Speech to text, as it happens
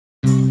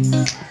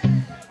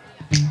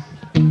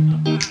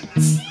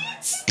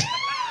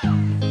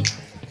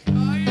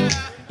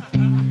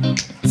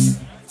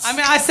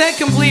I said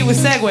complete with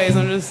segues.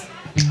 I'm just.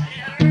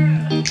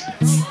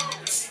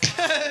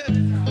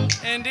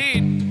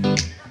 Indeed.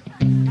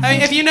 I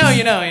mean, if you know,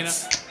 you know, you know.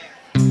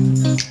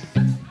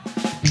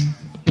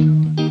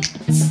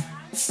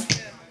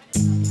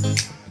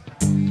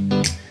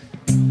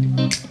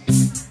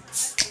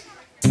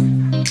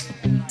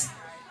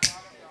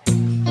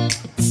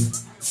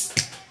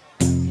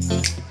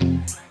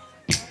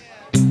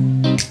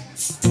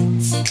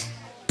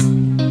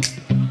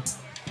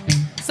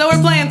 So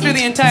we're playing through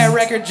the entire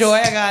record, Joy.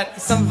 I got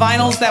some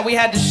vinyls that we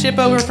had to ship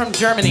over from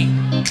Germany.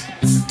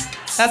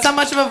 That's how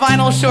much of a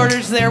vinyl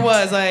shortage there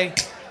was. I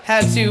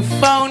had to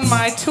phone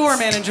my tour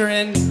manager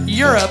in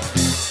Europe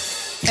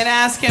and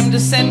ask him to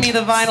send me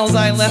the vinyls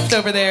I left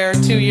over there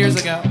 2 years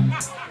ago.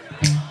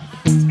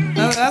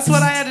 That's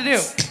what I had to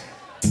do.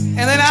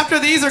 And then after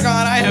these are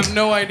gone, I have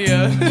no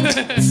idea.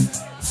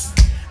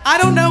 I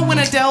don't know when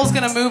Adele's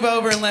gonna move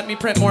over and let me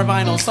print more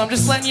vinyls, so I'm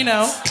just letting you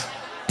know.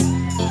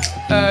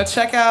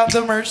 Check out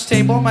the merch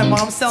table. My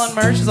mom's selling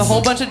merch. There's a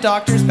whole bunch of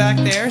doctors back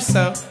there,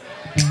 so.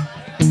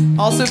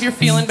 Also, if you're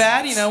feeling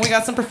bad, you know, we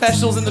got some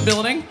professionals in the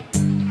building.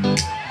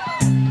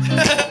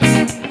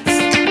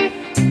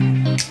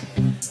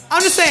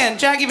 I'm just saying,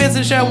 Jackie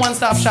Venson Show,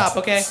 one-stop shop,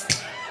 okay?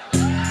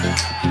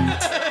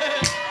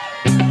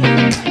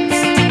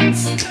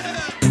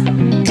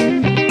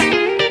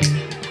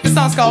 This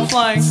song's called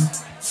Flying.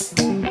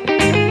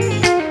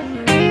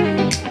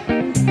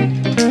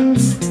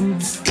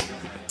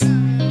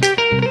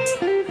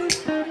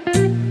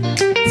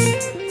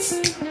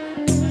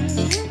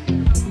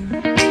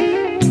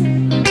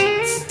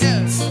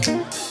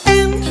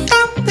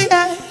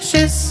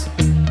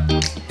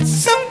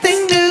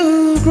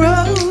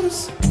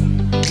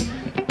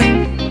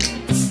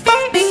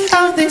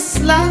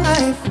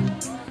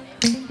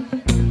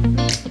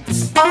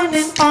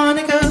 On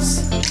it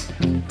goes,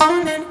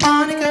 on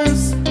it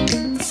goes.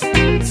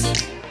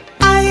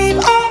 I've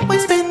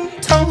always been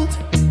told,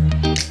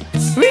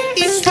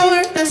 reach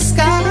for the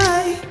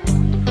sky,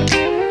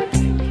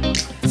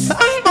 but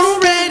I'm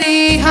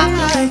already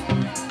high.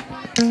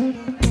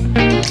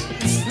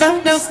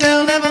 Love knows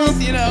no levels,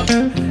 you know.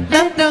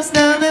 Love knows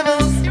no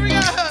levels. Here we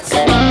go.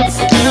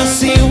 And I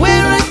see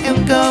where I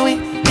am going,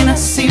 and I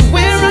see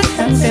where I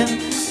have been.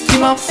 Keep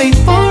my faith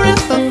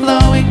forever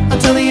flowing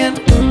until the end.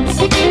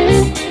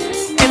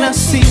 And I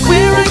see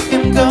where I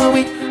am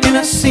going, and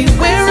I see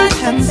where I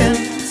have been.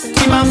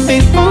 Keep my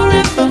faith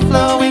forever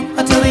flowing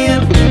until the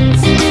end.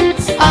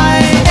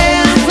 I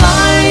am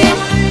flying,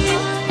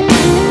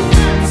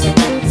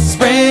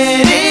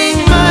 spreading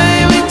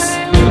my wings.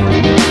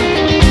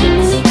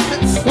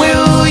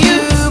 Will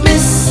you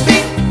miss me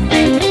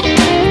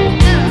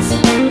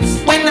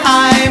when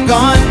I'm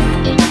gone?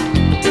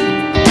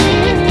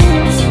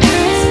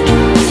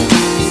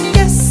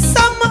 Yes,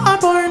 some are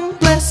born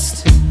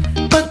blessed,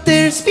 but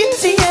there's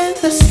beauty in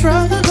the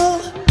struggle.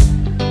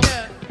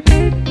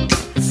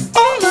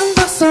 All of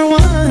us are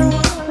one.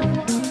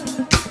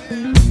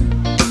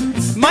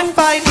 My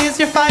fight is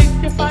your fight.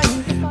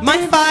 My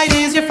fight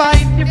is your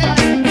fight.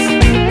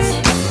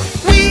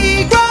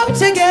 We grow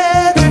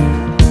together,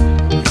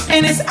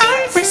 and it's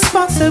our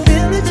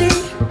responsibility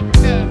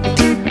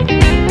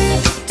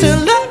to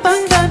love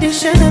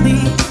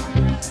unconditionally.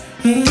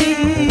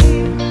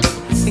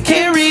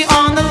 Carry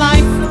on the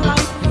life.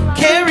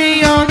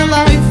 Carry on the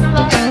life.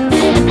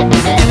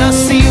 And I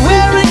see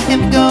where I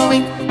am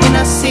going, and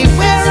I see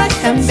where I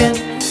have been.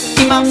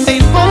 Keep my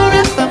faith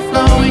forever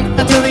flowing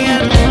until the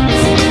end.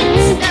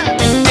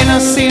 And I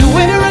see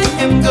where I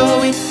am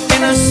going,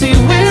 and I see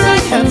where I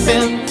have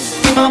been.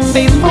 Keep my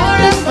faith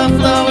forever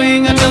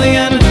flowing until the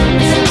end.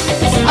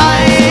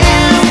 I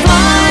am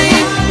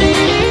flying,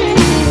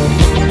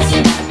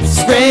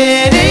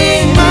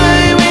 spreading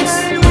my wings.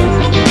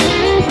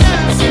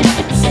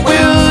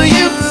 Will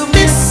you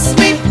miss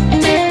me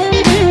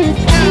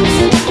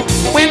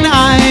when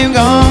I'm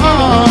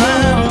gone?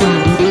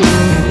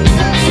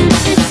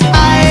 I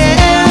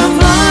am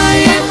flying.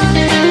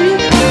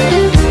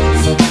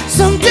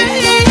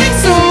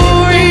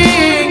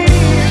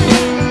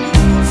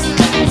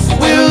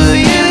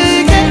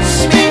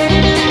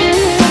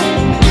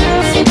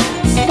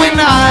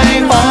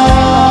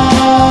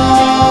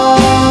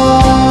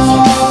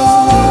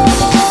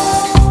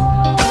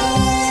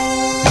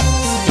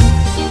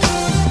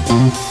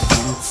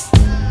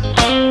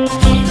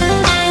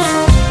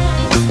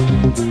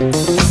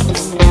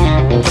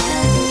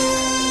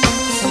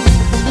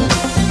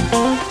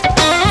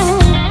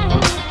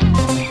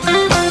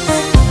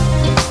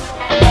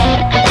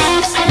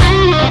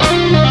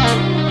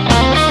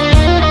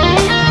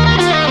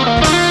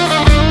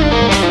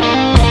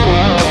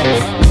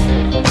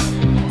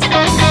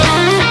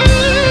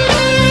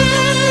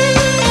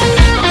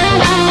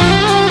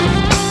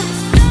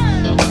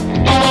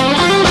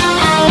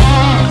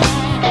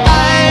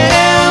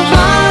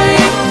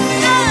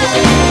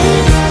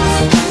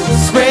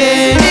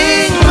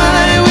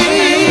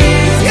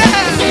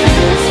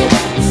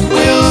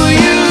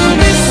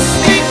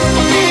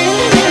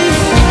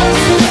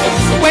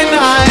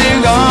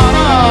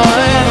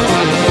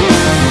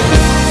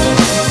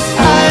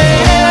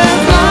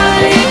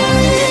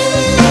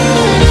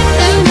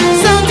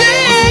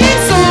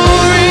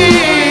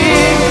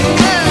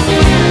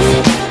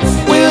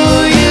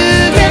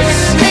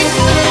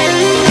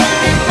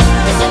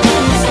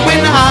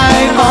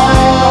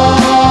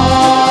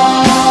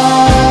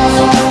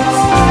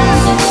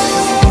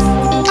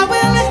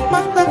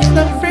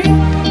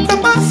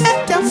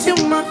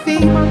 into my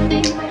feet.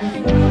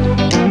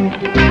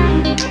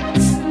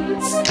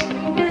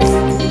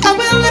 I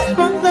will let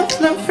my love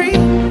flow free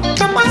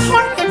from my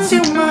heart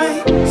into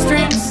my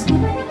strings.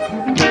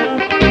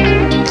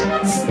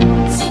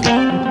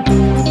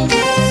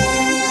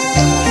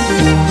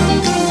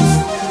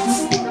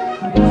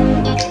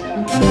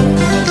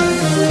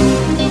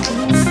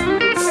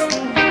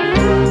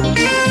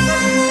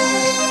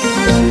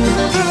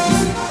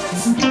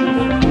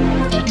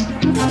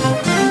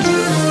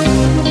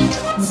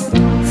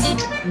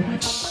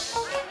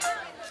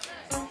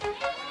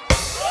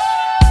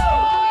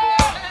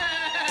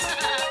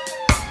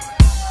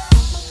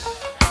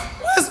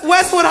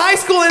 Westwood High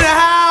School in the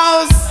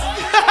house.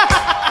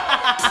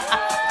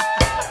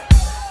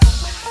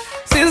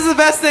 See, this is the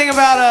best thing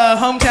about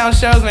hometown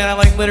shows, man. I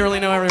like literally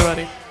know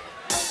everybody.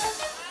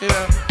 You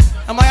know,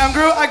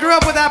 I grew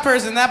up with that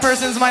person. That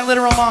person's my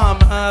literal mom.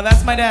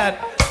 That's my dad.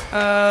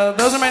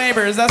 Those are my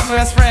neighbors. That's my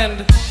best friend.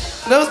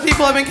 Those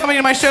people have been coming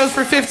to my shows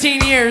for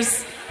 15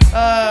 years.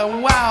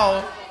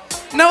 Wow.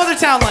 No other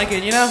town like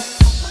it, you know?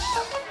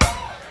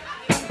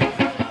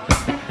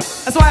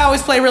 That's why I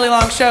always play really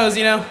long shows,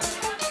 you know?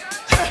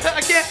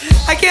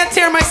 I can't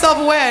tear myself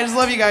away. I just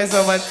love you guys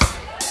so much.